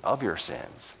you of your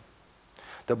sins.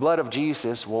 The blood of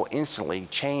Jesus will instantly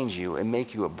change you and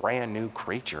make you a brand new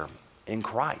creature in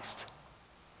Christ.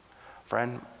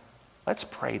 Friend, let's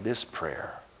pray this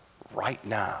prayer right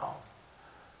now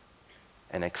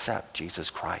and accept Jesus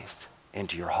Christ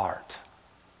into your heart.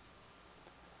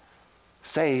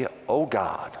 Say, "Oh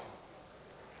God,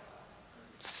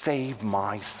 save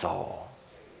my soul.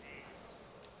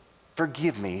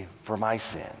 Forgive me for my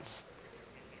sins.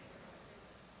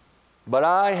 But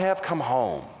I have come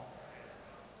home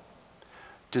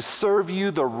to serve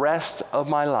you the rest of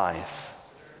my life.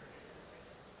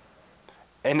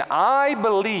 And I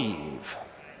believe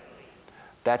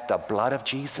that the blood of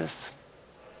Jesus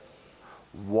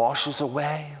washes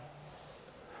away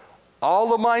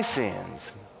all of my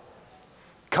sins.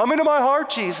 Come into my heart,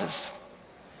 Jesus.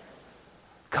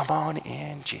 Come on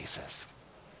in, Jesus."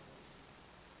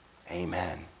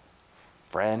 Amen.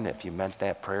 Friend, if you meant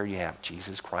that prayer, you have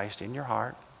Jesus Christ in your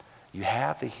heart. You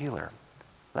have the healer.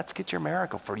 Let's get your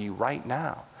miracle for you right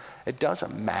now. It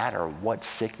doesn't matter what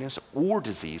sickness or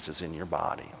disease is in your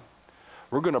body.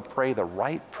 We're going to pray the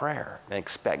right prayer and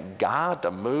expect God to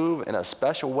move in a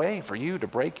special way for you to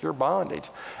break your bondage.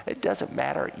 It doesn't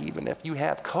matter even if you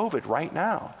have COVID right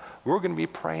now. We're going to be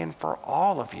praying for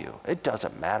all of you. It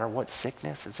doesn't matter what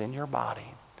sickness is in your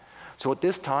body. So at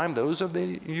this time, those of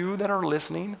you that are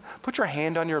listening, put your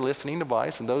hand on your listening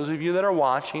device. And those of you that are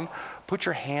watching, put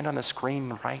your hand on the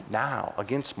screen right now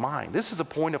against mine. This is a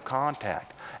point of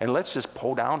contact. And let's just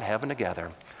pull down heaven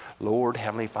together. Lord,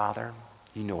 Heavenly Father,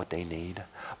 you know what they need.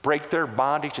 Break their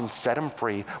bondage and set them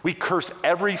free. We curse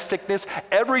every sickness,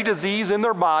 every disease in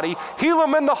their body. Heal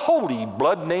them in the holy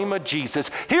blood name of Jesus.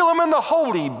 Heal them in the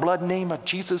holy blood name of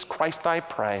Jesus Christ, I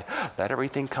pray. Let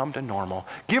everything come to normal.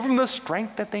 Give them the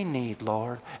strength that they need,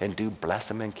 Lord. And do bless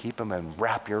them and keep them and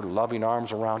wrap your loving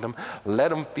arms around them. Let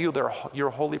them feel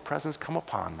your holy presence come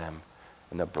upon them.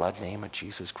 In the blood name of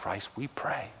Jesus Christ, we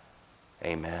pray.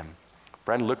 Amen.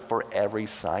 Friend, look for every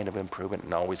sign of improvement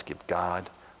and always give God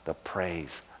the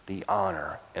praise, the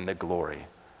honor, and the glory.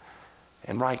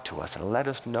 And write to us and let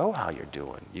us know how you're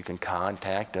doing. You can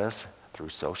contact us through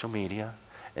social media.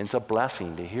 And it's a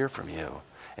blessing to hear from you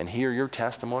and hear your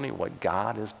testimony, what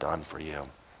God has done for you.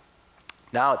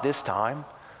 Now at this time,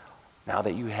 now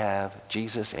that you have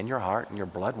Jesus in your heart and your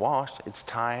blood washed, it's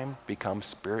time to become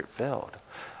Spirit-filled.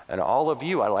 And all of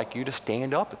you, I'd like you to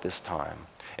stand up at this time.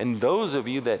 And those of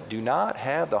you that do not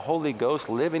have the Holy Ghost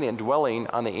living and dwelling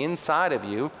on the inside of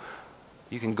you,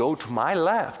 you can go to my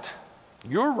left,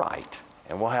 your right,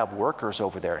 and we'll have workers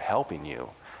over there helping you,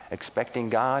 expecting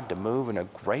God to move in a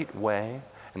great way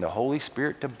and the Holy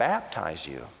Spirit to baptize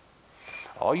you.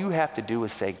 All you have to do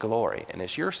is say glory. And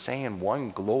as you're saying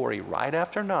one glory right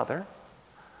after another,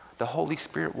 the Holy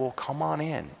Spirit will come on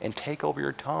in and take over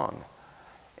your tongue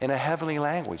in a heavenly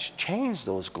language. Change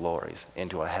those glories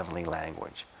into a heavenly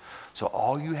language. So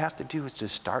all you have to do is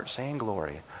just start saying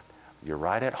glory. You're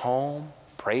right at home,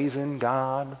 praising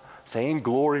God, saying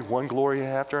glory, one glory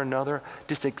after another,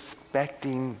 just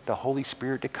expecting the Holy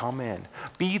Spirit to come in.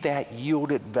 Be that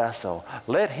yielded vessel.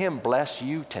 Let Him bless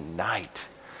you tonight.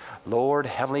 Lord,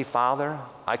 Heavenly Father,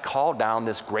 I call down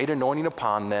this great anointing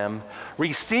upon them.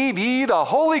 Receive ye the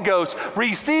Holy Ghost.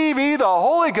 Receive ye the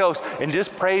Holy Ghost. And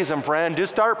just praise Him, friend.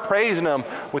 Just start praising Him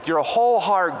with your whole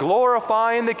heart,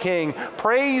 glorifying the King,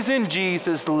 praising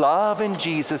Jesus, loving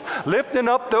Jesus, lifting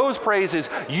up those praises.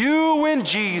 You and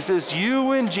Jesus,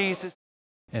 you and Jesus.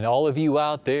 And all of you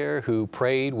out there who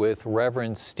prayed with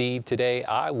Reverend Steve today,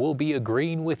 I will be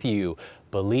agreeing with you,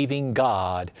 believing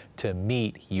God to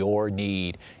meet your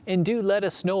need. And do let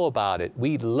us know about it.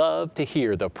 We'd love to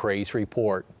hear the praise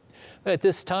report. But at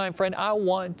this time, friend, I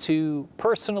want to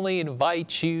personally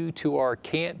invite you to our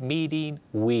camp meeting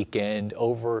weekend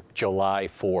over July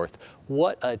 4th.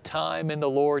 What a time in the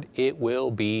Lord it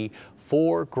will be.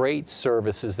 4 great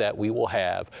services that we will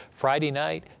have. Friday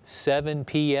night, 7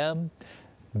 p.m.,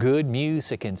 good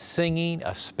music and singing,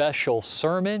 a special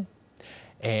sermon.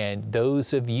 And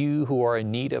those of you who are in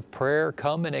need of prayer,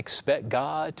 come and expect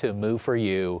God to move for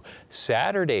you.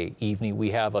 Saturday evening,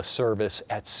 we have a service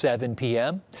at 7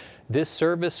 p.m. This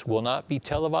service will not be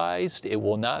televised. It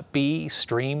will not be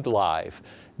streamed live.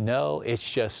 No,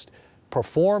 it's just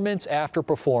performance after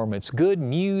performance, good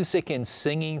music and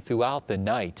singing throughout the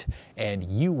night, and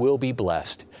you will be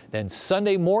blessed. Then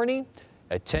Sunday morning,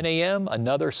 at 10 a.m.,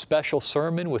 another special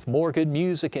sermon with more good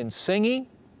music and singing.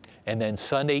 And then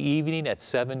Sunday evening at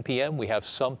 7 p.m., we have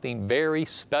something very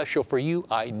special for you.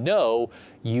 I know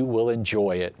you will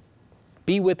enjoy it.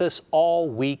 Be with us all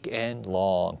weekend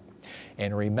long.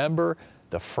 And remember,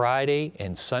 the Friday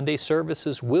and Sunday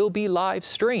services will be live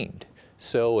streamed.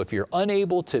 So if you're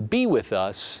unable to be with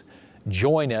us,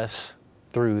 join us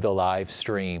through the live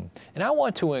stream. And I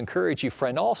want to encourage you,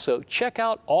 friend, also check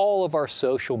out all of our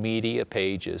social media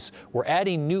pages. We're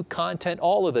adding new content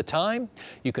all of the time.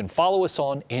 You can follow us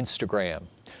on Instagram,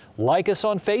 like us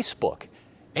on Facebook,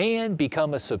 and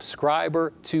become a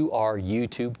subscriber to our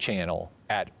YouTube channel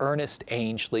at Ernest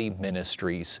Angley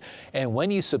Ministries. And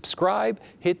when you subscribe,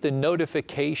 hit the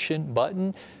notification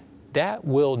button. That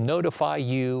will notify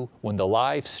you when the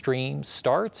live stream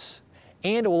starts,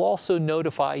 and it will also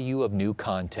notify you of new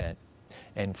content.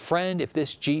 And friend, if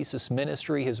this Jesus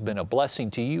ministry has been a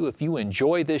blessing to you, if you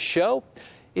enjoy this show,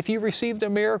 if you received a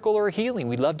miracle or a healing,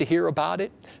 we'd love to hear about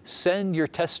it. Send your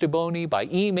testimony by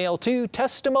email to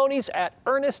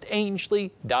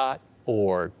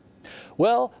testimonies@ernestangley.org.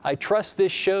 Well, I trust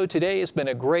this show today has been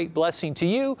a great blessing to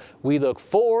you. We look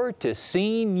forward to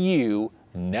seeing you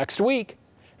next week.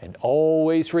 And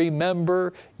always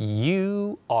remember,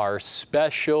 you are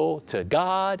special to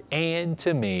God and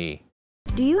to me.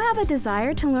 Do you have a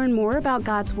desire to learn more about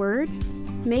God's Word?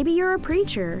 Maybe you're a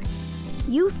preacher,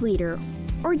 youth leader,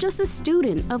 or just a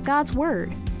student of God's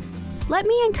Word. Let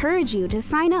me encourage you to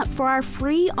sign up for our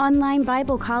free online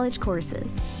Bible college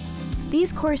courses.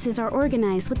 These courses are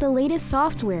organized with the latest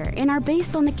software and are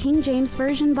based on the King James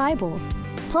Version Bible,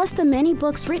 plus the many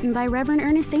books written by Reverend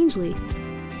Ernest Angley.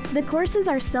 The courses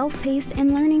are self-paced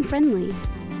and learning-friendly.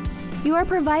 You are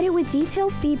provided with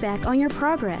detailed feedback on your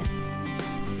progress.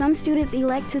 Some students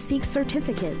elect to seek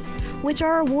certificates, which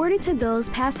are awarded to those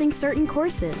passing certain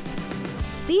courses.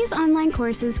 These online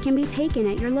courses can be taken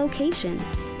at your location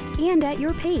and at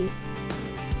your pace.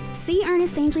 See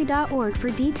ErnestAngley.org for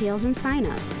details and sign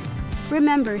up.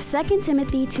 Remember 2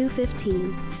 Timothy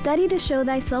 2:15, study to show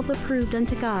thyself approved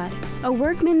unto God, a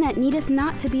workman that needeth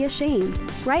not to be ashamed,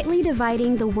 rightly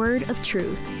dividing the word of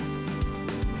truth.